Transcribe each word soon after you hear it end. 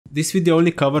This video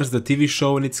only covers the TV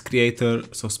show and its creator,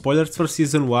 so spoilers for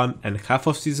season 1 and half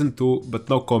of season 2, but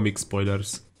no comic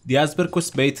spoilers. The iceberg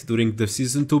was made during the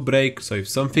season 2 break, so if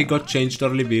something got changed or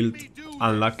revealed,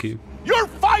 unlucky. You're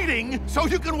fighting so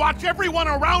you can watch everyone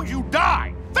around you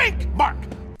die! Think, Mark!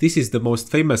 This is the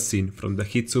most famous scene from the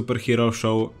hit superhero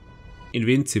show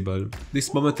Invincible.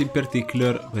 This moment in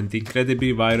particular went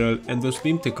incredibly viral and was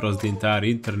memed across the entire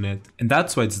internet, and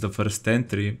that's why it's the first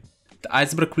entry. The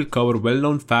iceberg will cover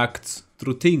well-known facts,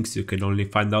 through things you can only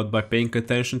find out by paying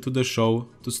attention to the show,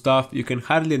 to stuff you can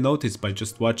hardly notice by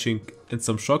just watching, and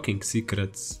some shocking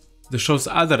secrets. The show's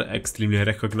other extremely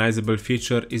recognizable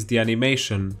feature is the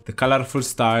animation. The colorful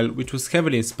style, which was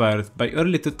heavily inspired by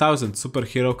early 2000s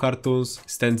superhero cartoons,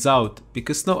 stands out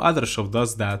because no other show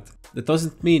does that. That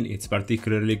doesn't mean it's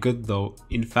particularly good though.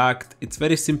 In fact, it's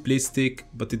very simplistic,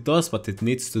 but it does what it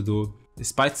needs to do.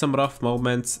 Despite some rough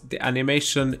moments, the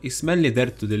animation is mainly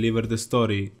there to deliver the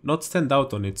story, not stand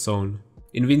out on its own.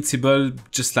 Invincible,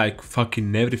 just like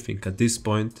fucking everything at this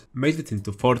point, made it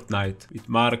into Fortnite, with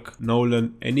Mark,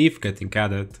 Nolan and Eve getting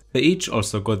added. They each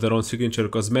also got their own signature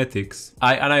cosmetics.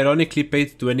 I unironically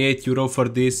paid €28 for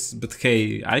this, but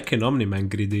hey, I can Omni man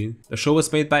greedy. The show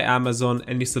was made by Amazon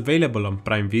and is available on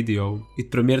Prime Video.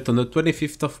 It premiered on the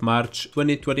 25th of March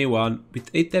 2021 with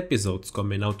 8 episodes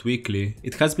coming out weekly.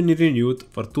 It has been renewed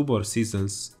for 2 more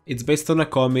seasons. It's based on a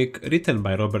comic written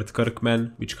by Robert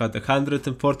Kirkman, which had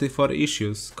 144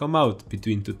 issues come out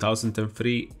between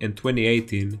 2003 and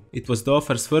 2018. It was the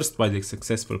author's first widely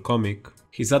successful comic.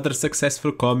 His other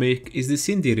successful comic is this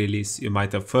indie release you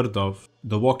might have heard of,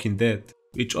 The Walking Dead,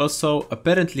 which also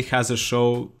apparently has a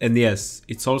show, and yes,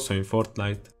 it's also in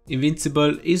Fortnite.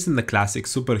 Invincible isn't a classic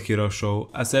superhero show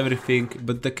as everything,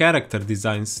 but the character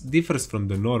designs differs from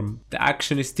the norm. The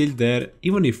action is still there,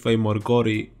 even if way more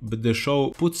gory, but the show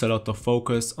puts a lot of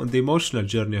focus on the emotional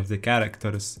journey of the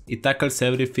characters. It tackles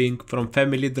everything from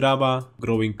family drama,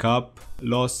 growing up,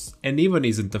 loss, and even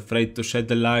isn't afraid to shed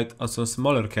the light on some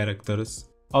smaller characters.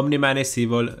 Omni Man is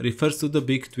evil refers to the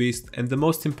big twist and the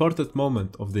most important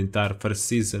moment of the entire first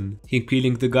season, him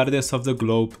killing the Guardians of the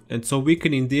Globe and so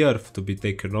weakening the Earth to be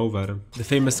taken over. The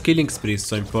famous killing spree is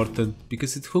so important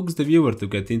because it hooks the viewer to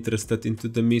get interested into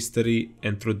the mystery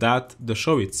and through that, the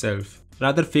show itself.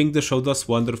 Another thing the show does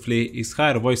wonderfully is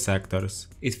hire voice actors.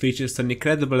 It features an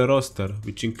incredible roster,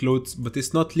 which includes, but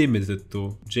is not limited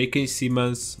to, J.K.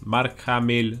 Simmons, Mark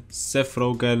Hamill, Seth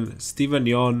Rogen, Steven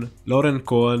Yeun, Lauren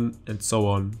Cohen, and so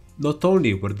on. Not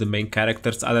only were the main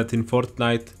characters added in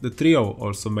Fortnite, the trio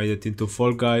also made it into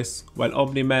Fall Guys, while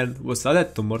Omni Man was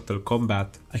added to Mortal Kombat.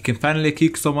 I can finally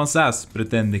kick someone's ass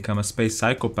pretending I'm a space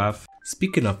psychopath.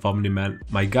 Speaking of Omni Man,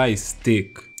 my guy is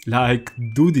thick. Like,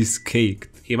 dude is caked.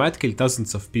 He might kill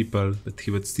thousands of people, but he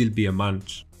would still be a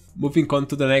munch. Moving on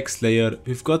to the next layer,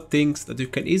 we've got things that you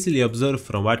can easily observe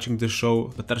from watching the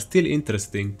show, but are still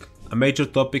interesting. A major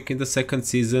topic in the second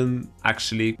season,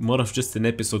 actually more of just in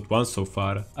episode 1 so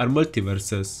far, are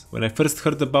multiverses. When I first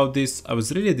heard about this, I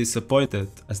was really disappointed,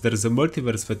 as there is a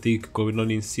multiverse fatigue going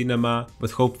on in cinema,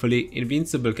 but hopefully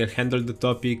Invincible can handle the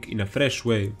topic in a fresh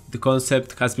way. The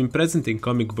concept has been present in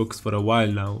comic books for a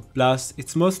while now, plus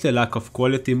it's mostly a lack of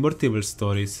quality multiverse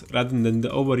stories rather than the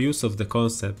overuse of the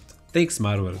concept. Thanks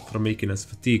Marvel for making us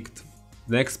fatigued.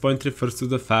 The next point refers to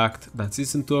the fact that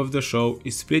season 2 of the show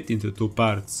is split into 2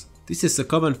 parts. This is a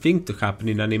common thing to happen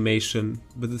in animation,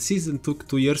 but the season took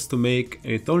 2 years to make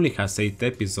and it only has 8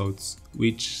 episodes,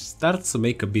 which starts to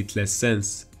make a bit less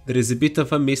sense. There is a bit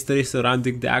of a mystery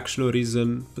surrounding the actual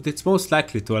reason, but it's most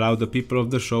likely to allow the people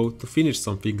of the show to finish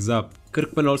some things up.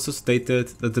 Kirkman also stated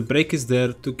that the break is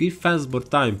there to give fans more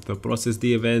time to process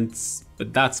the events,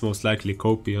 but that's most likely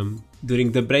copium.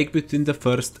 During the break between the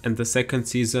first and the second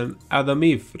season, Adam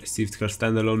Eve received her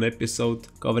standalone episode,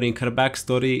 covering her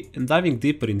backstory and diving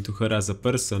deeper into her as a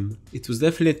person. It was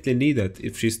definitely needed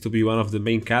if she's to be one of the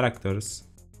main characters.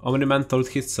 Omni Man told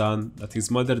his son that his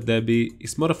mother Debbie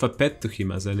is more of a pet to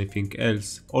him as anything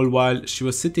else, all while she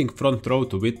was sitting front row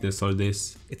to witness all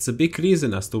this. It's a big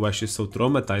reason as to why she's so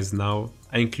traumatized now.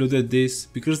 I included this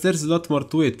because there's a lot more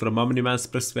to it from Omni Man's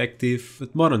perspective,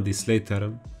 but more on this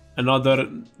later. Another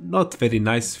not very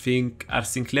nice thing are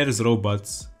Sinclair's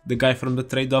robots. The guy from the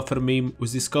trade offer meme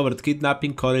was discovered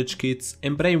kidnapping college kids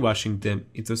and brainwashing them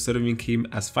into serving him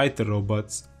as fighter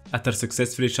robots. After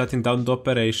successfully shutting down the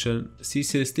operation,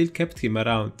 Cecil still kept him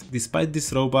around, despite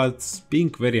these robots being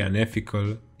very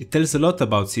unethical. It tells a lot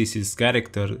about Cecil's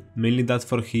character, mainly that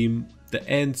for him, the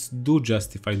ends do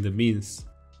justify the means.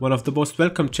 One of the most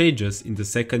welcome changes in the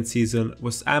second season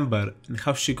was Amber and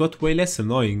how she got way less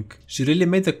annoying. She really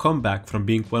made a comeback from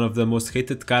being one of the most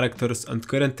hated characters on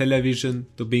current television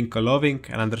to being a loving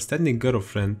and understanding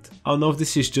girlfriend. I don't know if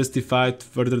this is justified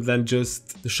further than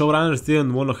just the showrunners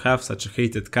didn't want to have such a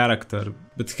hated character,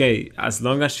 but hey, as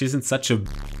long as she isn't such a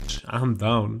bitch, I'm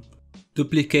down.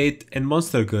 Duplicate and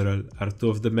Monster Girl are two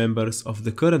of the members of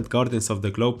the current Guardians of the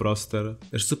Globe roster.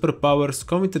 Their superpowers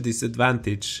come with a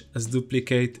disadvantage, as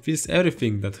Duplicate feels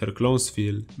everything that her clones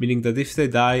feel, meaning that if they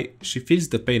die, she feels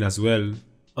the pain as well.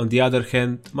 On the other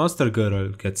hand, Monster Girl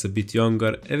gets a bit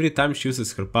younger every time she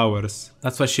uses her powers.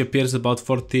 That's why she appears about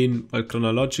 14 while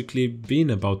chronologically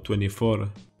being about 24.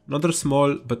 Another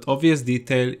small but obvious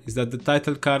detail is that the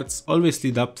title cards always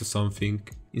lead up to something.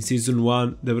 In season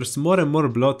 1 there was more and more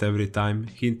blood every time,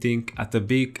 hinting at a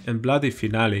big and bloody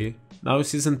finale. Now in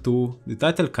season 2 the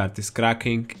title card is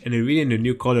cracking and revealing a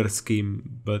new color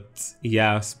scheme, but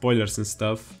yeah, spoilers and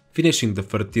stuff. Finishing the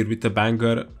third tier with a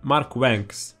banger, Mark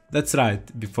wanks. That's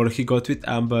right, before he got with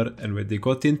Amber and when they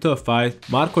got into a fight,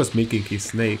 Mark was milking his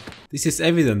snake. This is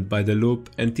evident by the loop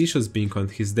and tissues being on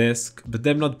his desk, but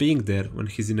them not being there when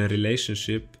he's in a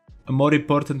relationship. A more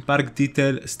important Mark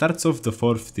detail starts off the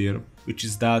fourth tier, which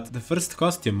is that the first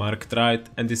costume Mark tried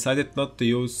and decided not to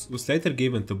use was later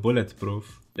given to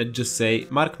Bulletproof. Let's just say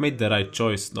Mark made the right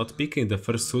choice not picking the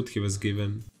first suit he was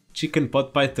given. Chicken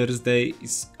Pot Pie Thursday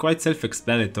is quite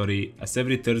self-explanatory, as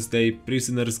every Thursday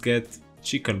prisoners get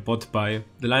chicken pot pie.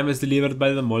 The line was delivered by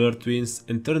the Mauler twins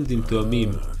and turned into a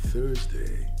meme.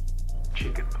 Thursday,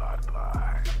 chicken pot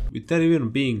pie. With there even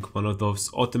being one of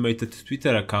those automated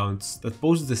Twitter accounts that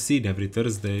posts the scene every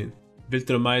Thursday.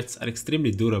 Viltrumites are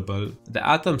extremely durable. The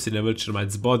atoms in a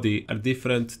Viltrumite's body are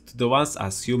different to the ones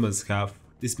us humans have.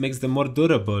 This makes them more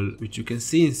durable, which you can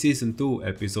see in season 2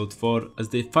 episode 4 as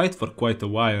they fight for quite a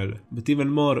while, but even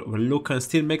more when Lucan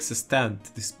still makes a stand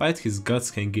despite his guts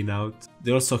hanging out.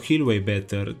 They also heal way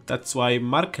better, that's why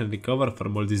Mark can recover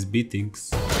from all these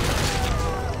beatings.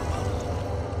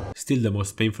 Still the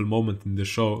most painful moment in the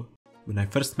show. When I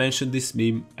first mentioned this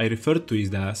meme, I referred to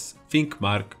it as Think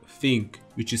Mark, Think,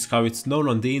 which is how it's known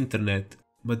on the internet.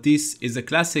 But this is a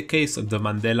classic case of the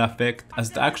Mandela effect, as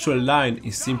the actual line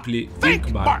is simply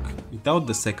Think Mark, without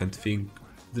the second think.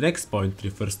 The next point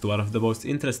refers to one of the most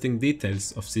interesting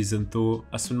details of season 2,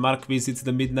 as when Mark visits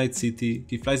the Midnight City,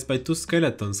 he flies by two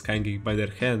skeletons hanging by their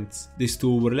hands. These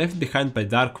two were left behind by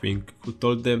Darkwing, who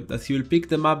told them that he will pick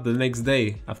them up the next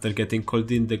day after getting called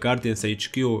in the Guardians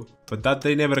HQ, but that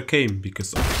day never came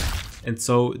because of... And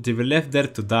so they were left there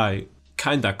to die.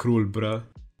 Kinda cruel, bruh.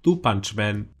 Two Punch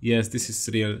Man, yes, this is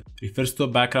real, refers to a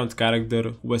background character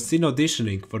who was seen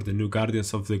auditioning for the new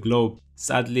Guardians of the Globe.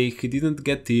 Sadly, he didn't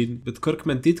get in, but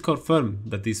Kirkman did confirm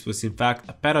that this was in fact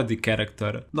a parody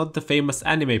character, not the famous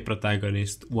anime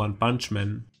protagonist, One Punch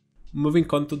Man. Moving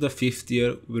on to the fifth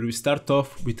tier, where we start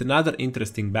off with another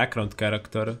interesting background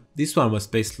character. This one was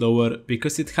placed lower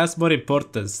because it has more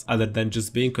importance other than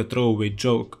just being a throwaway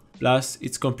joke. Plus,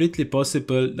 it's completely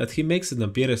possible that he makes an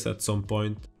appearance at some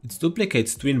point. It's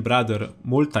Duplicate's twin brother,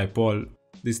 Multi-Paul.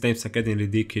 These names are getting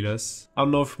ridiculous. I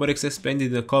don't know if Werex explained it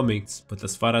in the comics, but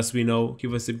as far as we know, he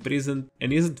was imprisoned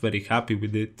and isn't very happy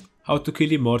with it. How to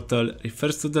kill Immortal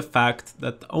refers to the fact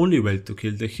that the only way to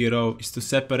kill the hero is to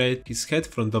separate his head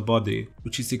from the body,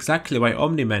 which is exactly why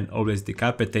Omni-Man always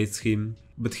decapitates him.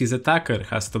 But his attacker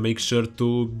has to make sure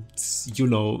to, you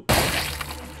know,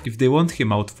 if they want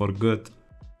him out for good.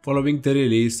 Following the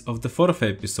release of the fourth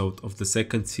episode of the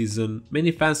second season, many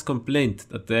fans complained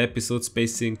that the episode's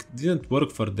pacing didn't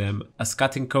work for them, as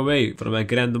cutting away from a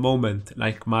grand moment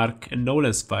like Mark and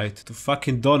Nolan's fight to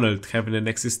fucking Donald having an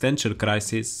existential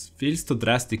crisis feels too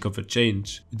drastic of a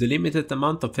change. With a limited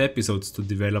amount of episodes to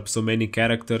develop so many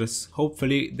characters,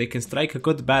 hopefully they can strike a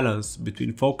good balance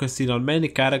between focusing on many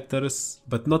characters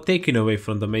but not taking away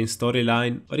from the main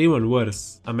storyline, or even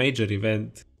worse, a major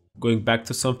event. Going back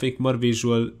to something more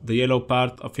visual, the yellow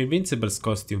part of Invincible's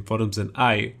costume forms an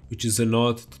eye, which is a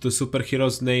nod to the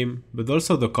superhero's name, but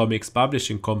also the comics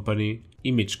publishing company,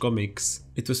 Image Comics.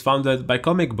 It was founded by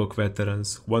comic book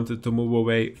veterans who wanted to move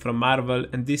away from Marvel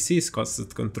and DC's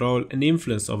constant control and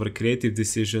influence over creative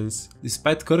decisions.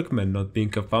 Despite Kirkman not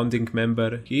being a founding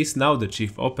member, he is now the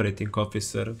chief operating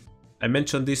officer. I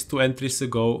mentioned this 2 entries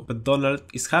ago, but Donald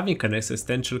is having an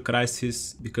existential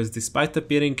crisis because despite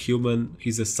appearing human,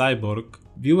 he's a cyborg.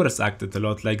 Viewers acted a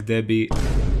lot like Debbie,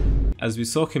 as we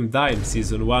saw him die in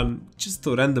season 1 just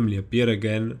to randomly appear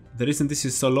again. The reason this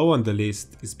is so low on the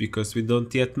list is because we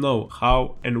don't yet know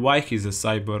how and why he's a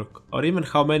cyborg, or even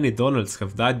how many Donalds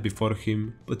have died before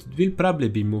him, but it will probably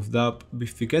be moved up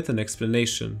if we get an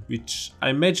explanation, which I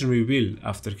imagine we will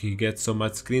after he gets so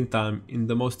much screen time in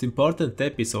the most important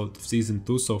episode of season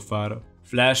 2 so far.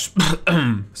 Flash,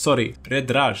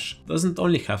 Red Rush doesn't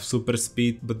only have super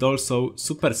speed but also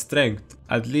super strength,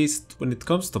 at least when it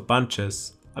comes to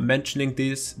punches. I'm mentioning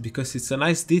this because it's a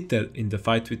nice detail in the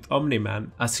fight with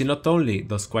Omni-Man, as he not only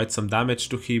does quite some damage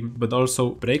to him but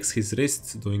also breaks his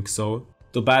wrists doing so.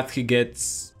 Too bad he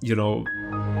gets, you know.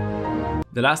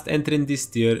 The last entry in this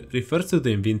tier refers to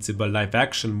the Invincible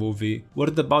live-action movie,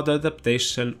 word about the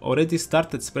adaptation already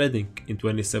started spreading in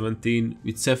 2017,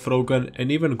 with Seth Rogen and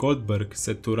even Goldberg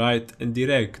set to write and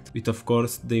direct, with of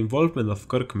course the involvement of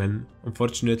Kirkman.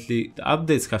 Unfortunately, the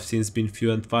updates have since been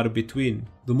few and far between.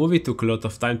 The movie took a lot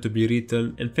of time to be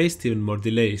written and faced even more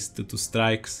delays due to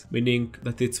strikes, meaning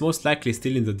that it's most likely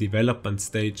still in the development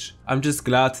stage. I'm just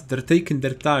glad they're taking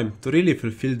their time to really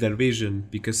fulfill their vision,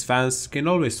 because fans can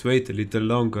always wait a little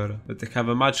longer, but they have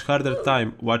a much harder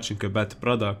time watching a bad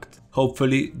product.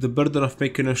 Hopefully, the burden of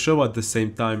making a show at the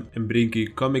same time and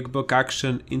bringing comic book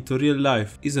action into real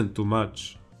life isn't too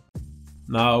much.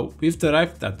 Now, we've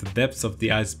arrived at the depths of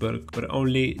the iceberg where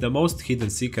only the most hidden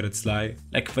secrets lie.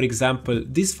 Like for example,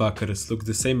 these fuckers look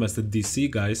the same as the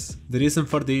DC guys. The reason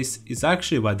for this is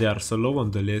actually why they are so low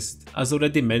on the list. As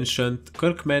already mentioned,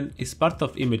 Kirkman is part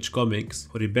of Image Comics,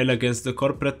 who rebel against the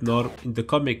corporate norm in the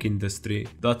comic industry.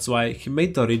 That's why he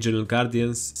made the original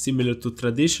Guardians similar to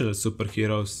traditional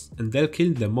superheroes, and they'll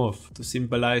kill them off to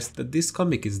symbolize that this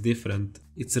comic is different.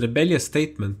 It's a rebellious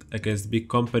statement against big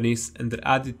companies and their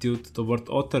attitude toward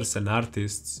authors and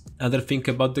artists. Another thing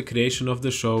about the creation of the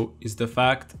show is the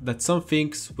fact that some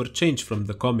things were changed from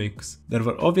the comics. There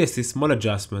were obviously small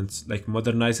adjustments like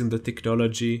modernizing the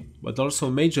technology, but also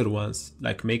major ones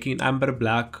like making Amber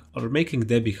black or making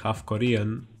Debby half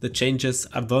Korean. The changes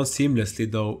are done seamlessly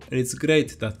though, and it's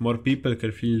great that more people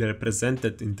can feel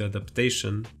represented in the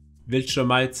adaptation.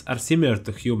 Viltrumites are similar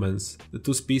to humans. The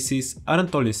two species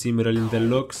aren't only similar in their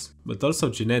looks, but also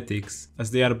genetics,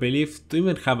 as they are believed to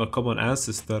even have a common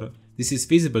ancestor. This is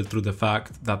visible through the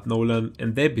fact that Nolan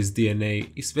and Debbie's DNA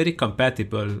is very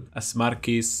compatible, as Mark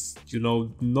is,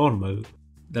 normal.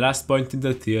 The last point in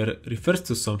the tier refers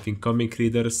to something comic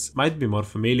readers might be more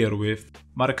familiar with.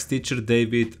 Mark's teacher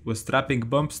David was strapping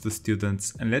bombs to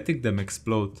students and letting them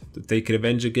explode to take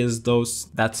revenge against those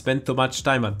that spend too much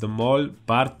time at the mall,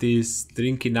 parties,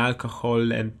 drinking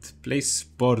alcohol and play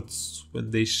sports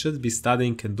when they should be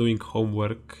studying and doing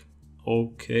homework.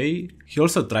 Okay. He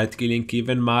also tried killing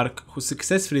even Mark, who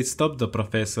successfully stopped the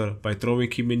professor by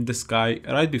throwing him in the sky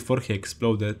right before he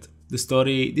exploded. The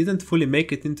story didn't fully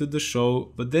make it into the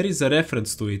show, but there is a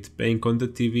reference to it playing on the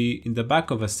TV in the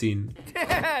back of a scene.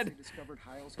 Dad! He discovered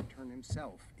Hiles had turned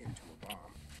himself into a bomb.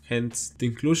 Hence, the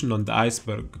inclusion on the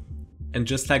iceberg. And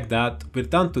just like that, we're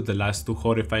down to the last two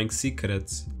horrifying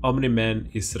secrets. Omni-Man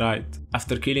is right.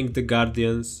 After killing the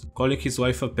Guardians, calling his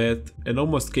wife a pet, and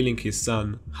almost killing his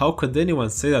son, how could anyone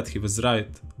say that he was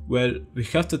right? Well, we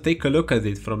have to take a look at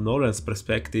it from Nolan's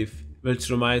perspective.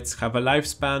 Viltrumites have a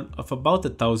lifespan of about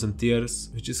 1,000 years,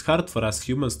 which is hard for us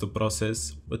humans to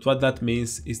process, but what that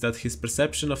means is that his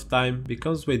perception of time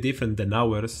becomes way different than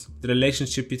ours. The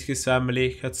relationship with his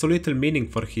family had so little meaning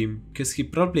for him, because he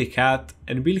probably had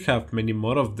and will have many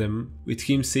more of them. With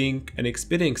him seeing and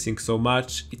experiencing so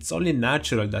much, it's only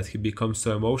natural that he becomes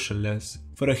so emotionless.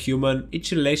 For a human,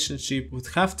 each relationship would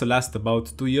have to last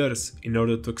about 2 years in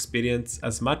order to experience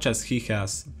as much as he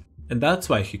has. And that's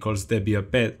why he calls Debbie a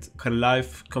pet. Her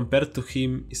life, compared to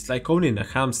him, is like owning a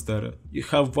hamster. You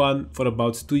have one for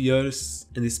about 2 years,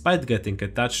 and despite getting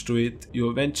attached to it, you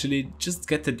eventually just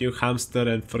get a new hamster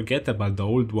and forget about the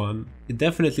old one. It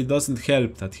definitely doesn't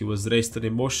help that he was raised an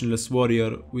emotionless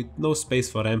warrior with no space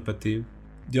for empathy.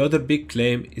 The other big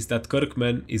claim is that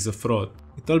Kirkman is a fraud.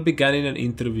 It all began in an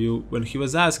interview when he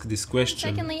was asked this question.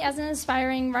 Secondly, as an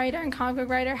aspiring writer and comic book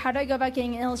writer, how do I go about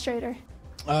getting an illustrator?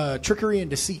 Trickery and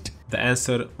deceit. The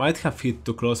answer might have hit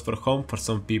too close for home for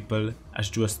some people, as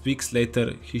just weeks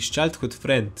later his childhood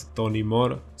friend, Tony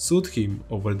Moore, sued him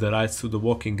over the rights to The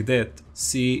Walking Dead.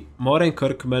 See, Moore and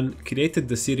Kirkman created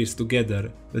the series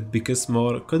together, but because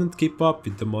Moore couldn't keep up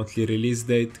with the monthly release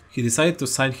date, he decided to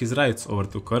sign his rights over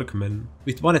to Kirkman.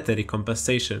 With monetary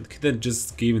compensation, he didn't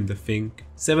just give him the thing.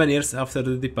 7 years after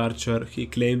the departure, he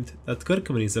claimed that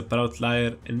Kirkman is a proud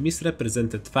liar and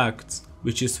misrepresented facts,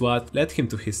 which is what led him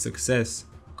to his success.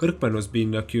 Kirkman was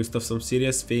being accused of some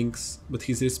serious things, but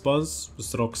his response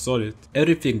was rock solid.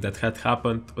 Everything that had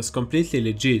happened was completely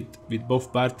legit, with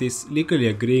both parties legally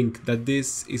agreeing that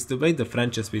this is the way the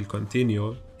franchise will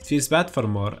continue. It feels bad for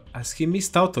Moore, as he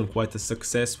missed out on quite a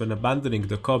success when abandoning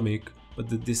the comic, but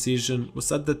the decision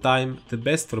was at the time the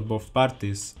best for both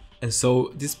parties. And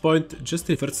so this point just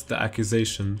reverts the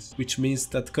accusations, which means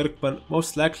that Kirkman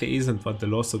most likely isn't what the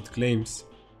lawsuit claims.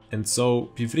 And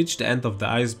so we've reached the end of the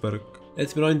iceberg.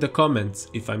 Let me know in the comments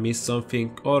if I missed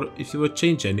something or if you would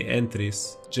change any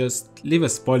entries. Just leave a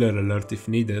spoiler alert if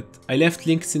needed. I left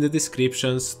links in the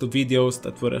descriptions to videos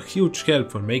that were a huge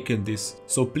help for making this,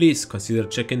 so please consider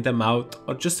checking them out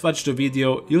or just watch the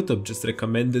video YouTube just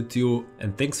recommended to you,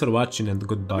 and thanks for watching and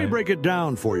goodbye. Let me break it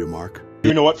down for you, Mark.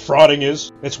 You know what frauding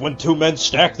is? It's when two men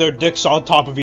stack their dicks on top of each other.